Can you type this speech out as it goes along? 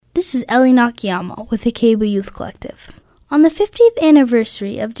This is Ellie Nakayama with the Keibu Youth Collective. On the 50th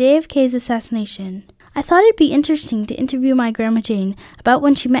anniversary of JFK's assassination, I thought it'd be interesting to interview my Grandma Jane about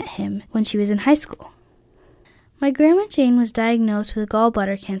when she met him when she was in high school. My Grandma Jane was diagnosed with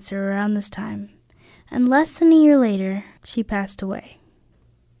gallbladder cancer around this time, and less than a year later, she passed away.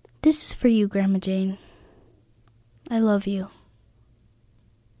 This is for you, Grandma Jane. I love you.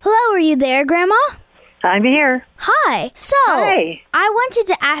 Hello, are you there, Grandma? I'm here. Hi. So, Hi. I wanted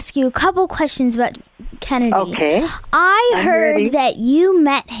to ask you a couple questions about Kennedy. Okay. I'm heard ready. that you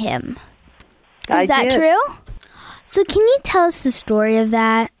met him. Is that did. true? So can you tell us the story of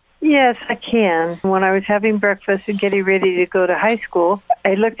that? Yes, I can. When I was having breakfast and getting ready to go to high school,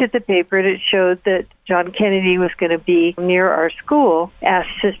 I looked at the paper and it showed that John Kennedy was going to be near our school.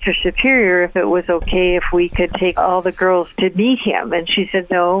 Asked Sister Superior if it was okay if we could take all the girls to meet him. And she said,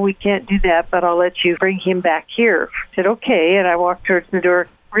 no, we can't do that, but I'll let you bring him back here. I said, okay. And I walked towards the door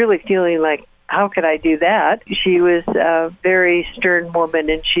really feeling like, how could I do that? She was a very stern woman,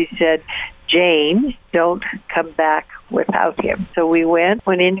 and she said, Jane, don't come back without him. So we went.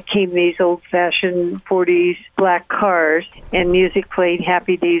 When in came these old-fashioned 40s black cars, and music played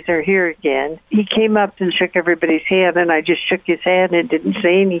Happy Days Are Here Again. He came up and shook everybody's hand, and I just shook his hand and didn't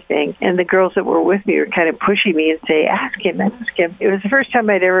say anything. And the girls that were with me were kind of pushing me and say, ask him, ask him. It was the first time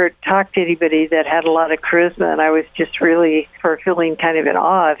I'd ever talked to anybody that had a lot of charisma, and I was just really feeling kind of in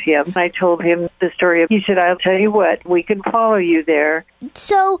awe of him. I told him the story. He said, I'll tell you what, we can follow you there.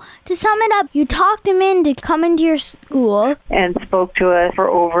 So, to sum it up, you talked him in to come into your school. And spoke to us for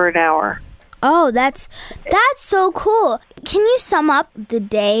over an hour. Oh, that's so cool. Can you sum up the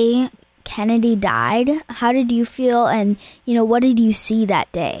day Kennedy died? How did you feel, and, what did you see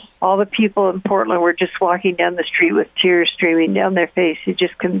that day? All the people in Portland were just walking down the street with tears streaming down their face. They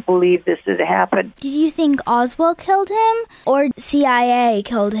just couldn't believe this had happened. Did you think Oswald killed him, or CIA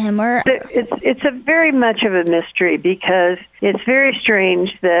killed him, or? It's a very much of a mystery, because it's very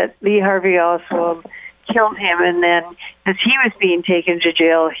strange that Lee Harvey Oswald killed him, and then as he was being taken to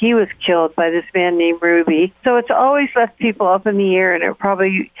jail, he was killed by this man named Ruby. So it's always left people up in the air, and it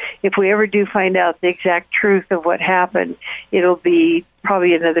probably, if we ever do find out the exact truth of what happened, it'll be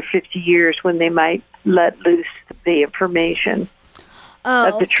probably another 50 years when they might let loose the information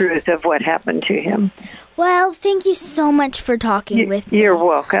of the truth of what happened to him. Well, thank you so much for talking with me. You're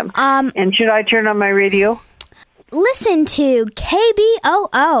welcome. And should I turn on my radio? Listen to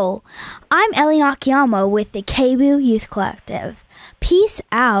KBOO. I'm Ellie Nakayama with the Keibu Youth Collective. Peace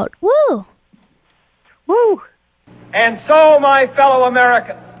out. Woo! Woo! And so, my fellow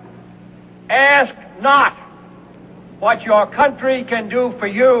Americans, ask not what your country can do for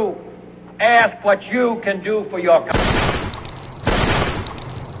you. Ask what you can do for your country.